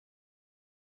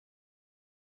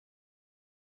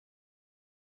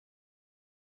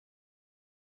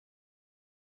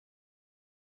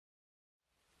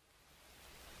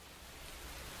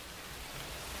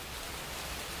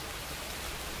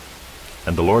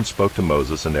And the Lord spoke to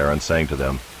Moses and Aaron, saying to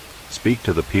them, Speak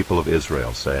to the people of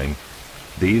Israel, saying,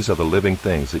 These are the living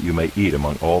things that you may eat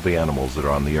among all the animals that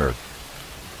are on the earth.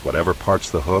 Whatever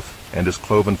parts the hoof, and is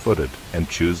cloven-footed, and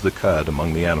chews the cud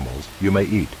among the animals, you may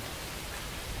eat.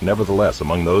 Nevertheless,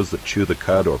 among those that chew the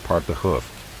cud or part the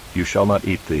hoof, you shall not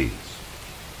eat these.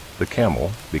 The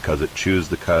camel, because it chews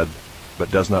the cud,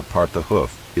 but does not part the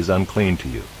hoof, is unclean to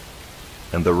you.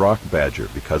 And the rock badger,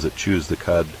 because it chews the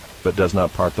cud, but does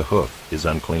not part the hoof, is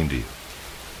unclean to you.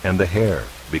 And the hare,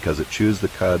 because it chews the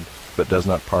cud, but does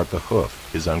not part the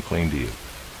hoof, is unclean to you.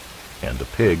 And the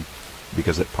pig,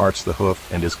 because it parts the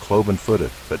hoof, and is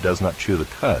cloven-footed, but does not chew the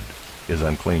cud, is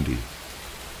unclean to you.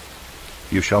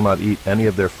 You shall not eat any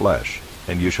of their flesh,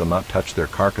 and you shall not touch their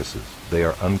carcasses, they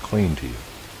are unclean to you.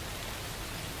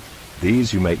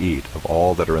 These you may eat of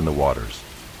all that are in the waters.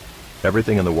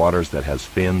 Everything in the waters that has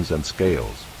fins and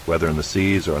scales, whether in the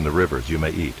seas or in the rivers, you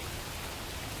may eat.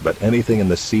 But anything in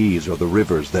the seas or the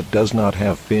rivers that does not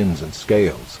have fins and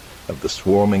scales, of the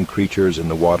swarming creatures in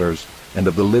the waters, and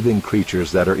of the living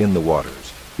creatures that are in the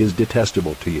waters, is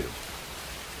detestable to you.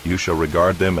 You shall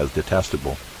regard them as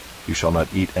detestable. You shall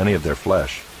not eat any of their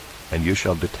flesh, and you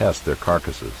shall detest their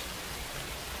carcasses.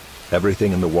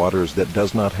 Everything in the waters that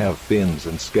does not have fins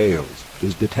and scales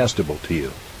is detestable to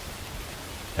you.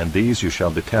 And these you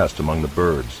shall detest among the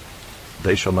birds.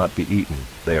 They shall not be eaten,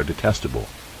 they are detestable.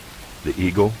 The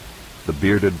eagle, the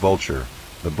bearded vulture,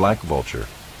 the black vulture,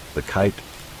 the kite,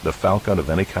 the falcon of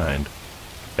any kind,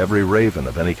 every raven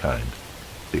of any kind,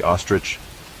 the ostrich,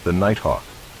 the nighthawk,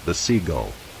 the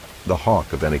seagull, the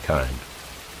hawk of any kind,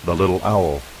 the little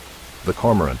owl, the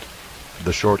cormorant,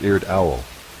 the short-eared owl,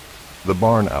 the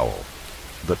barn owl,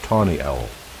 the tawny owl,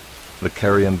 the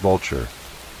carrion vulture,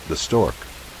 the stork,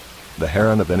 the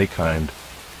heron of any kind,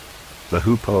 the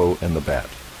hoopoe and the bat.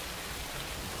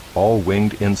 All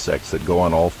winged insects that go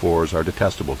on all fours are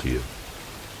detestable to you.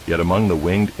 Yet among the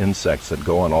winged insects that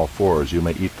go on all fours you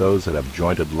may eat those that have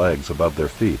jointed legs above their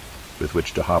feet, with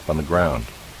which to hop on the ground.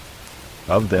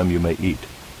 Of them you may eat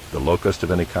the locust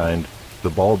of any kind, the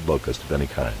bald locust of any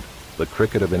kind, the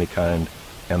cricket of any kind,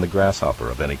 and the grasshopper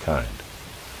of any kind.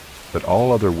 But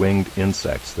all other winged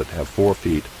insects that have 4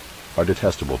 feet are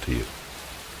detestable to you.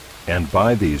 And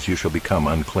by these you shall become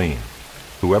unclean.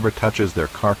 Whoever touches their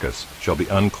carcass shall be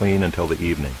unclean until the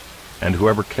evening, and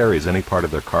whoever carries any part of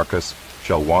their carcass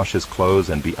shall wash his clothes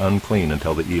and be unclean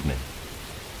until the evening.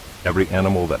 Every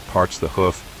animal that parts the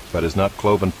hoof, but is not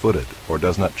cloven-footed, or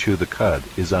does not chew the cud,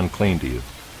 is unclean to you.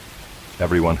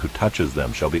 Everyone who touches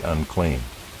them shall be unclean.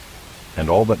 And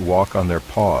all that walk on their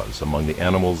paws among the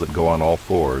animals that go on all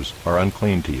fours are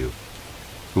unclean to you.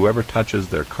 Whoever touches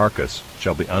their carcass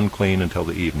shall be unclean until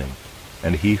the evening,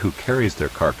 and he who carries their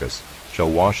carcass shall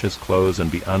wash his clothes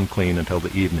and be unclean until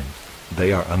the evening.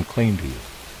 They are unclean to you.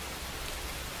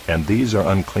 And these are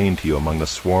unclean to you among the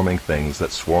swarming things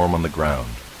that swarm on the ground,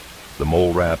 the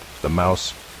mole rat, the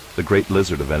mouse, the great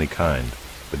lizard of any kind,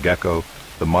 the gecko,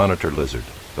 the monitor lizard,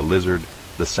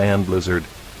 the sand lizard,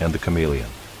 and the chameleon.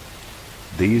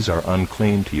 These are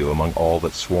unclean to you among all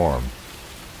that swarm.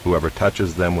 Whoever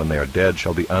touches them when they are dead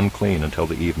shall be unclean until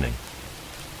the evening.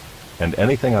 And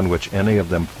anything on which any of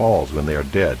them falls when they are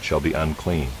dead shall be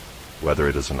unclean, whether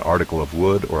it is an article of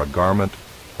wood, or a garment,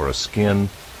 or a skin,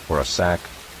 or a sack,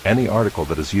 any article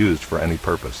that is used for any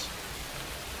purpose.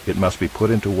 It must be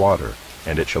put into water,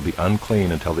 and it shall be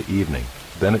unclean until the evening,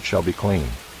 then it shall be clean.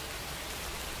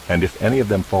 And if any of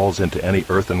them falls into any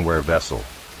earthenware vessel,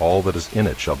 all that is in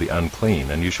it shall be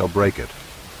unclean, and you shall break it.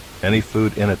 Any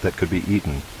food in it that could be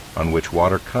eaten, on which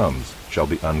water comes, shall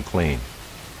be unclean.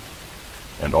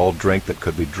 And all drink that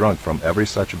could be drunk from every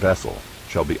such vessel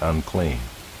shall be unclean.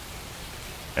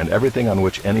 And everything on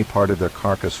which any part of their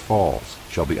carcass falls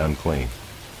shall be unclean.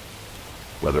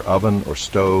 Whether oven or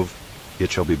stove,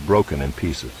 it shall be broken in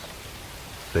pieces.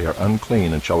 They are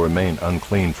unclean and shall remain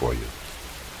unclean for you.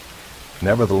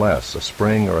 Nevertheless, a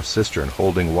spring or a cistern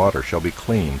holding water shall be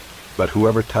clean, but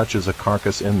whoever touches a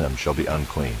carcass in them shall be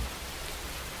unclean.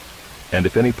 And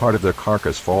if any part of their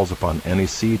carcass falls upon any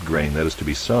seed grain that is to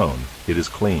be sown, it is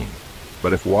clean.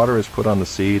 But if water is put on the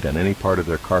seed, and any part of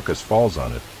their carcass falls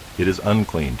on it, it is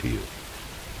unclean to you.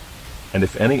 And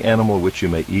if any animal which you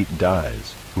may eat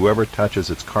dies, whoever touches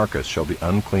its carcass shall be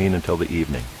unclean until the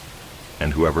evening.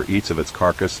 And whoever eats of its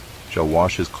carcass shall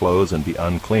wash his clothes and be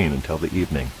unclean until the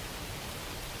evening.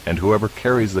 And whoever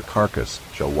carries the carcass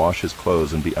shall wash his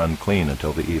clothes and be unclean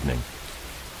until the evening.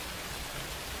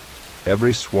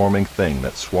 Every swarming thing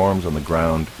that swarms on the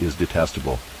ground is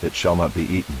detestable. It shall not be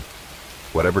eaten.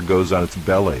 Whatever goes on its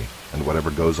belly, and whatever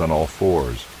goes on all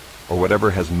fours, or whatever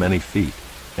has many feet,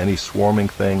 any swarming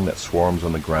thing that swarms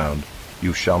on the ground,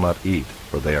 you shall not eat,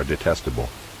 for they are detestable.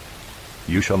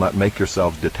 You shall not make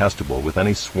yourselves detestable with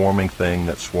any swarming thing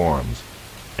that swarms,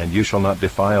 and you shall not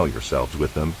defile yourselves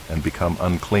with them, and become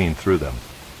unclean through them.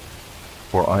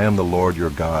 For I am the Lord your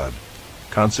God.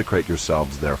 Consecrate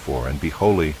yourselves therefore, and be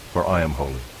holy, for I am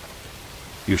holy.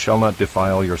 You shall not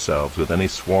defile yourselves with any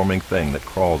swarming thing that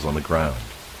crawls on the ground.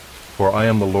 For I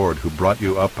am the Lord who brought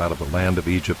you up out of the land of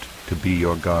Egypt to be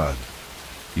your God.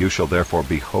 You shall therefore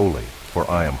be holy, for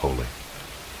I am holy.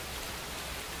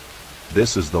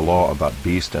 This is the law about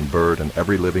beast and bird and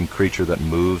every living creature that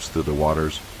moves through the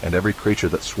waters, and every creature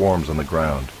that swarms on the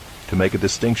ground, to make a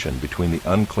distinction between the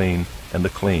unclean and the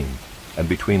clean, and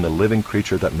between the living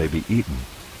creature that may be eaten,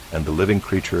 and the living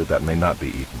creature that may not be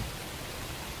eaten.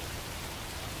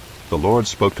 The Lord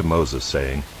spoke to Moses,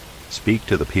 saying, Speak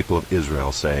to the people of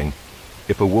Israel, saying,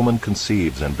 If a woman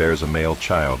conceives and bears a male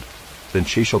child, then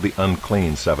she shall be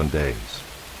unclean 7 days.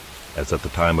 As at the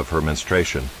time of her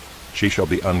menstruation, she shall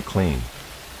be unclean.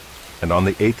 And on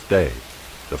the 8th day,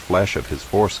 the flesh of his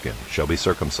foreskin shall be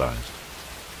circumcised.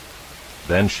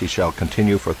 Then she shall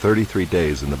continue for 33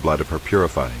 days in the blood of her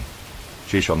purifying.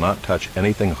 She shall not touch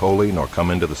anything holy nor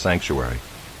come into the sanctuary,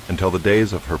 until the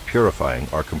days of her purifying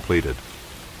are completed.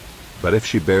 But if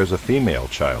she bears a female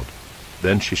child,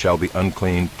 then she shall be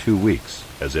unclean 2 weeks,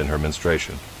 as in her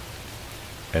menstruation.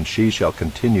 And she shall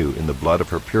continue in the blood of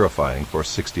her purifying for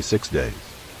 66 days.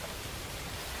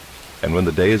 And when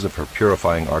the days of her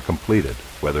purifying are completed,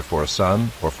 whether for a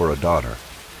son or for a daughter,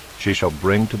 she shall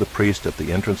bring to the priest at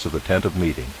the entrance of the tent of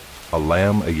meeting a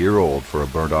lamb a year old for a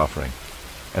burnt offering,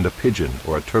 and a pigeon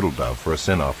or a turtle dove for a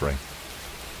sin offering.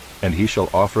 And he shall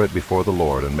offer it before the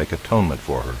Lord and make atonement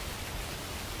for her.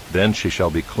 Then she shall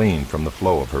be clean from the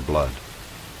flow of her blood.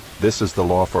 This is the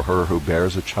law for her who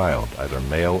bears a child, either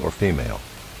male or female.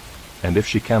 And if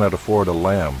she cannot afford a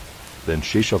lamb, then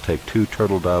she shall take 2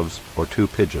 turtle doves or 2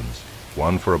 pigeons,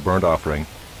 one for a burnt offering,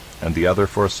 and the other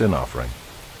for a sin offering.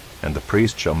 And the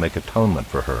priest shall make atonement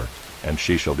for her, and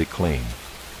she shall be clean.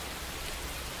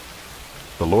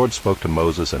 The Lord spoke to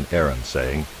Moses and Aaron,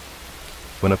 saying,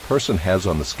 When a person has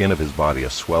on the skin of his body a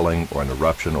swelling or an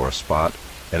eruption or a spot,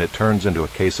 and it turns into a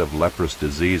case of leprous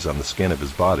disease on the skin of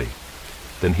his body,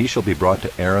 then he shall be brought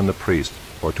to Aaron the priest,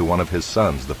 or to one of his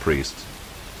sons the priests.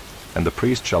 And the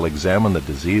priest shall examine the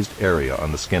diseased area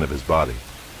on the skin of his body.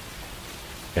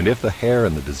 And if the hair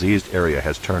in the diseased area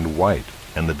has turned white,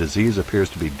 and the disease appears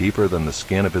to be deeper than the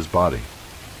skin of his body,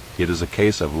 it is a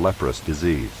case of leprous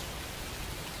disease.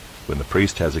 When the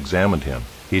priest has examined him,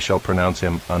 he shall pronounce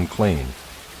him unclean.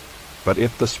 But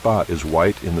if the spot is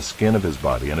white in the skin of his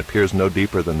body and appears no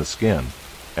deeper than the skin,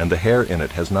 and the hair in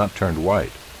it has not turned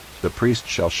white, the priest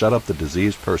shall shut up the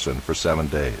diseased person for 7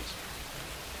 days.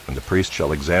 And the priest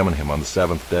shall examine him on the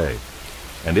 7th day.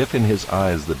 And if in his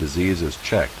eyes the disease is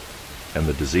checked, and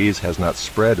the disease has not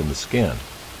spread in the skin,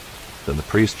 then the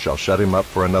priest shall shut him up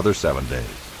for another 7 days.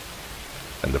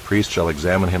 And the priest shall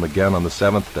examine him again on the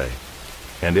 7th day.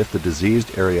 And if the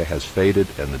diseased area has faded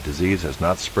and the disease has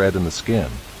not spread in the skin,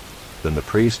 then the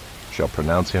priest shall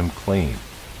pronounce him clean.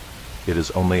 It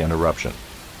is only an eruption.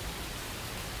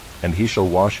 And he shall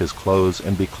wash his clothes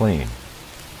and be clean.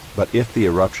 But if the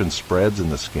eruption spreads in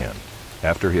the skin,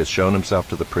 after he has shown himself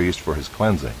to the priest for his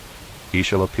cleansing, he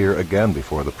shall appear again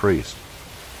before the priest.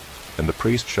 And the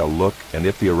priest shall look, and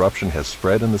if the eruption has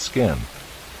spread in the skin,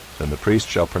 then the priest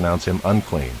shall pronounce him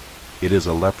unclean. It is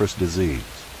a leprous disease.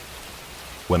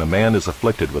 When a man is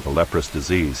afflicted with a leprous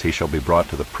disease, he shall be brought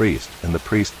to the priest, and the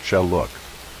priest shall look.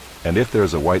 And if there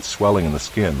is a white swelling in the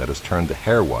skin that has turned the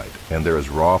hair white, and there is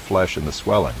raw flesh in the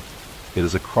swelling, it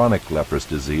is a chronic leprous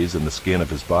disease in the skin of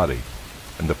his body,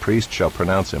 and the priest shall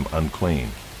pronounce him unclean.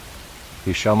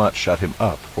 He shall not shut him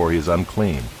up, for he is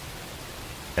unclean.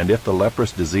 And if the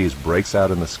leprous disease breaks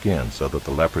out in the skin, so that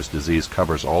the leprous disease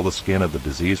covers all the skin of the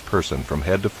diseased person from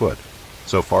head to foot,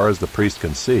 so far as the priest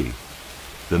can see,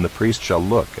 then the priest shall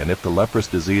look, and if the leprous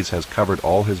disease has covered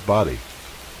all his body,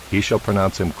 he shall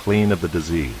pronounce him clean of the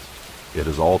disease. It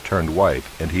is all turned white,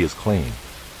 and he is clean.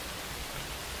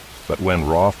 But when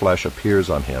raw flesh appears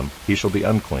on him, he shall be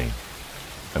unclean.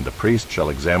 And the priest shall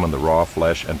examine the raw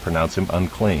flesh and pronounce him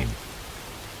unclean.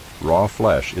 Raw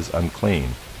flesh is unclean,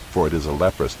 for it is a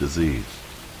leprous disease.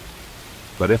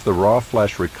 But if the raw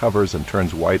flesh recovers and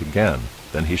turns white again,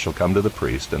 then he shall come to the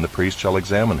priest, and the priest shall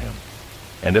examine him.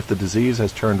 And if the disease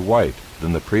has turned white,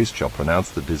 then the priest shall pronounce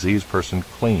the diseased person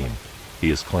clean. He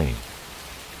is clean.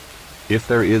 If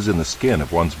there is in the skin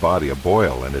of one's body a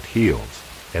boil, and it heals,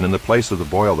 and in the place of the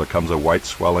boil there comes a white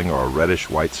swelling or a reddish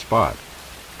white spot,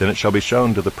 then it shall be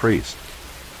shown to the priest.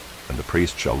 And the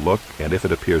priest shall look, and if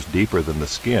it appears deeper than the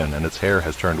skin, and its hair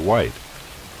has turned white,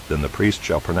 then the priest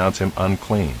shall pronounce him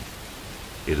unclean.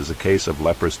 It is a case of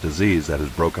leprous disease that has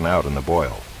broken out in the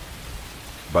boil.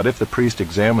 But if the priest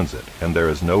examines it, and there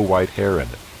is no white hair in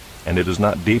it, and it is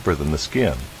not deeper than the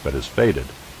skin, but is faded,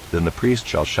 then the priest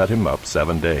shall shut him up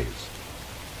 7 days.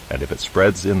 And if it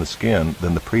spreads in the skin,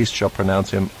 then the priest shall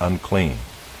pronounce him unclean.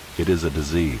 It is a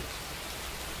disease.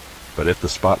 But if the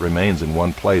spot remains in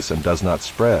one place and does not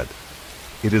spread,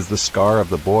 it is the scar of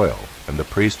the boil, and the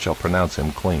priest shall pronounce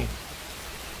him clean.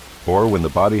 Or when the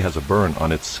body has a burn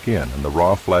on its skin, and the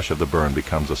raw flesh of the burn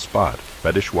becomes a spot,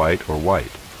 reddish white or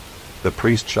white, the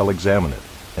priest shall examine it,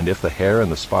 and if the hair in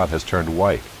the spot has turned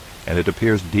white, and it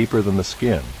appears deeper than the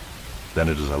skin, then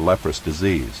it is a leprous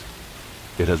disease.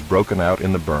 It has broken out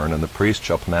in the burn, and the priest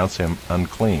shall pronounce him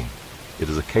unclean. It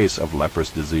is a case of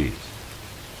leprous disease.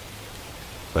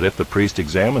 But if the priest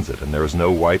examines it, and there is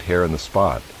no white hair in the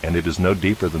spot, and it is no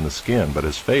deeper than the skin, but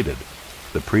is faded,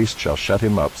 the priest shall shut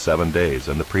him up 7 days,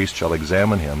 and the priest shall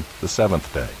examine him the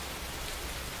 7th day.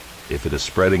 If it is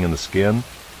spreading in the skin,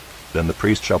 then the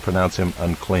priest shall pronounce him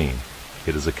unclean.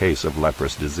 It is a case of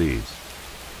leprous disease.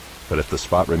 But if the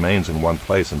spot remains in one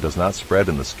place and does not spread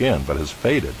in the skin, but has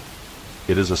faded,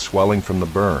 it is a swelling from the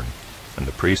burn, and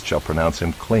the priest shall pronounce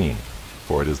him clean,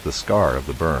 for it is the scar of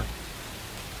the burn.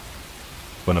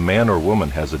 When a man or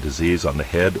woman has a disease on the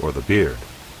head or the beard,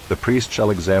 the priest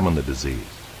shall examine the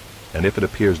disease, and if it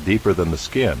appears deeper than the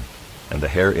skin, and the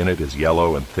hair in it is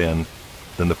yellow and thin,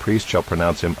 then the priest shall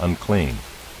pronounce him unclean.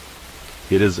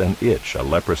 It is an itch, a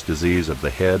leprous disease of the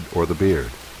head or the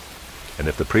beard. And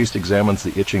if the priest examines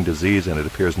the itching disease, and it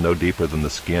appears no deeper than the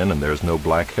skin, and there is no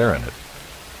black hair in it,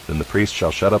 then the priest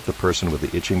shall shut up the person with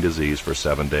the itching disease for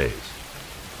 7 days.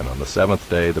 And on the 7th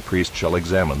day the priest shall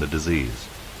examine the disease.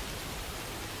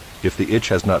 If the itch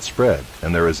has not spread,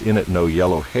 and there is in it no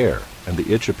yellow hair, and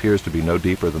the itch appears to be no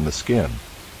deeper than the skin,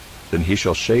 then he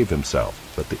shall shave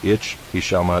himself, but the itch he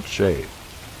shall not shave.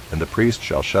 And the priest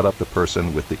shall shut up the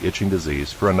person with the itching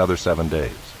disease for another 7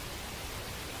 days.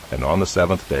 And on the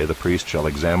 7th day the priest shall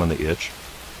examine the itch,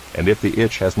 and if the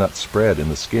itch has not spread in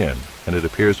the skin, and it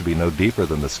appears to be no deeper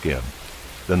than the skin,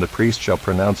 then the priest shall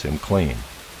pronounce him clean,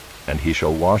 and he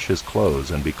shall wash his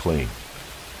clothes and be clean.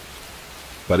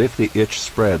 But if the itch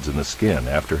spreads in the skin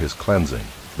after his cleansing,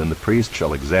 then the priest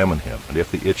shall examine him, and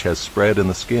if the itch has spread in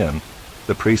the skin,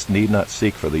 the priest need not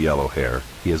seek for the yellow hair,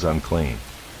 he is unclean.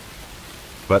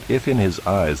 But if in his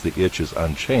eyes the itch is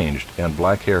unchanged, and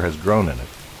black hair has grown in it,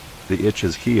 the itch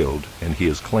is healed, and he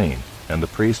is clean, and the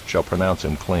priest shall pronounce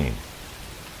him clean.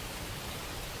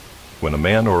 When a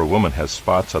man or a woman has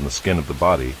spots on the skin of the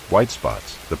body, white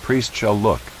spots, the priest shall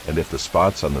look, and if the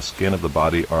spots on the skin of the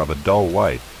body are of a dull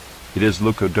white, it is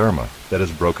leukoderma that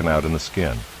has broken out in the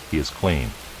skin. He is clean.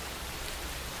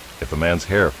 If a man's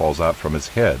hair falls out from his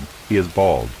head, he is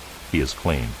bald. He is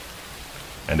clean.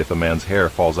 And if a man's hair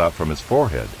falls out from his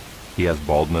forehead, he has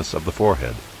baldness of the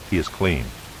forehead. He is clean.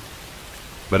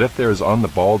 But if there is on the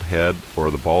bald head or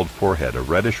the bald forehead a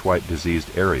reddish-white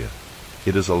diseased area,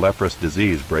 it is a leprous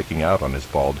disease breaking out on his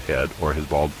bald head or his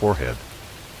bald forehead.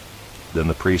 Then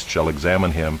the priest shall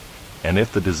examine him, and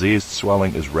if the diseased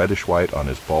swelling is reddish-white on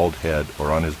his bald head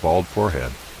or on his bald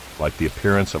forehead, like the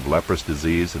appearance of leprous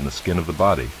disease in the skin of the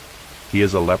body, he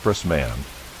is a leprous man.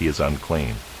 He is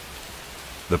unclean.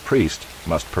 The priest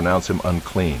must pronounce him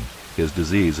unclean. His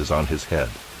disease is on his head.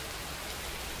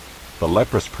 The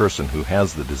leprous person who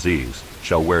has the disease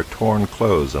shall wear torn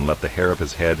clothes and let the hair of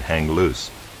his head hang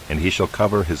loose, and he shall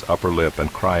cover his upper lip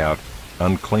and cry out,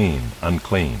 "Unclean,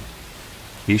 unclean."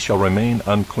 He shall remain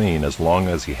unclean as long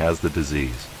as he has the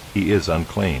disease. He is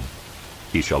unclean.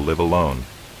 He shall live alone.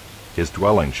 His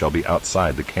dwelling shall be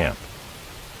outside the camp.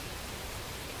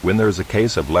 When there is a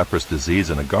case of leprous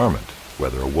disease in a garment,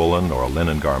 whether a woolen or a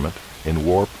linen garment, in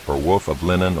warp or woof of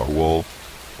linen or wool,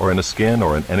 or in a skin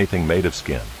or in anything made of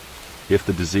skin, if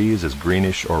the disease is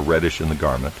greenish or reddish in the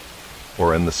garment,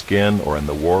 or in the skin or in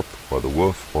the warp or the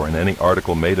woof or in any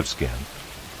article made of skin,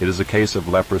 it is a case of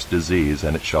leprous disease,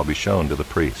 and it shall be shown to the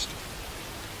priest.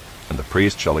 And the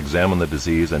priest shall examine the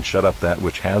disease and shut up that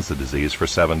which has the disease for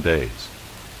 7 days.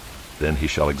 Then he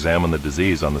shall examine the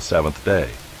disease on the 7th day.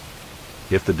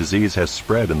 If the disease has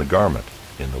spread in the garment,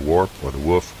 in the warp or the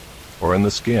woof, or in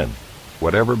the skin,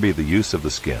 whatever be the use of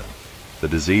the skin, the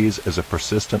disease is a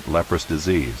persistent leprous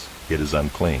disease. It is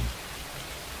unclean.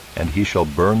 And he shall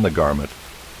burn the garment,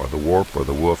 or the warp or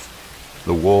the woof,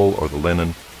 the wool or the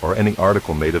linen, or any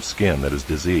article made of skin that is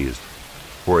diseased,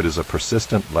 for it is a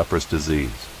persistent leprous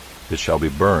disease. It shall be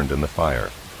burned in the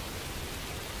fire.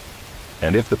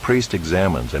 And if the priest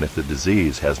examines, and if the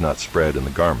disease has not spread in the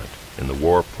garment, in the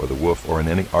warp or the woof, or in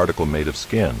any article made of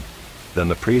skin, then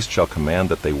the priest shall command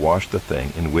that they wash the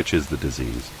thing in which is the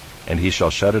disease, and he shall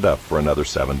shut it up for another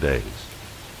 7 days.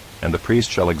 And the priest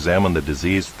shall examine the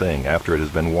diseased thing after it has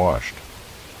been washed.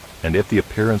 And if the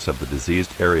appearance of the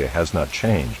diseased area has not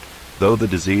changed, though the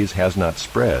disease has not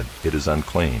spread, it is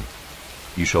unclean.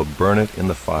 You shall burn it in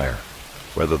the fire,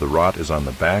 whether the rot is on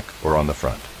the back or on the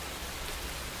front.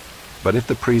 But if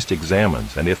the priest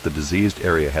examines, and if the diseased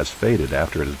area has faded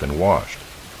after it has been washed,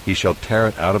 he shall tear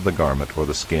it out of the garment, or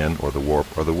the skin, or the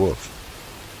warp, or the woof.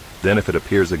 Then if it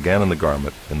appears again in the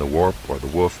garment, in the warp, or the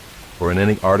woof, or in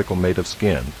any article made of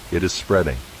skin, it is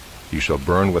spreading. You shall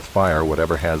burn with fire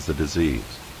whatever has the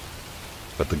disease.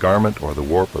 But the garment, or the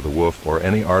warp, or the woof, or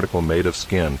any article made of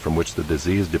skin from which the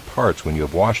disease departs when you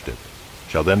have washed it,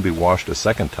 shall then be washed a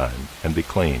second time, and be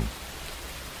clean.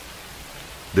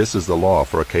 This is the law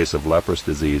for a case of leprous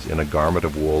disease in a garment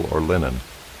of wool or linen,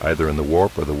 either in the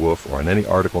warp or the woof or in any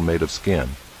article made of skin,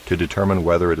 to determine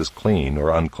whether it is clean or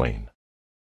unclean.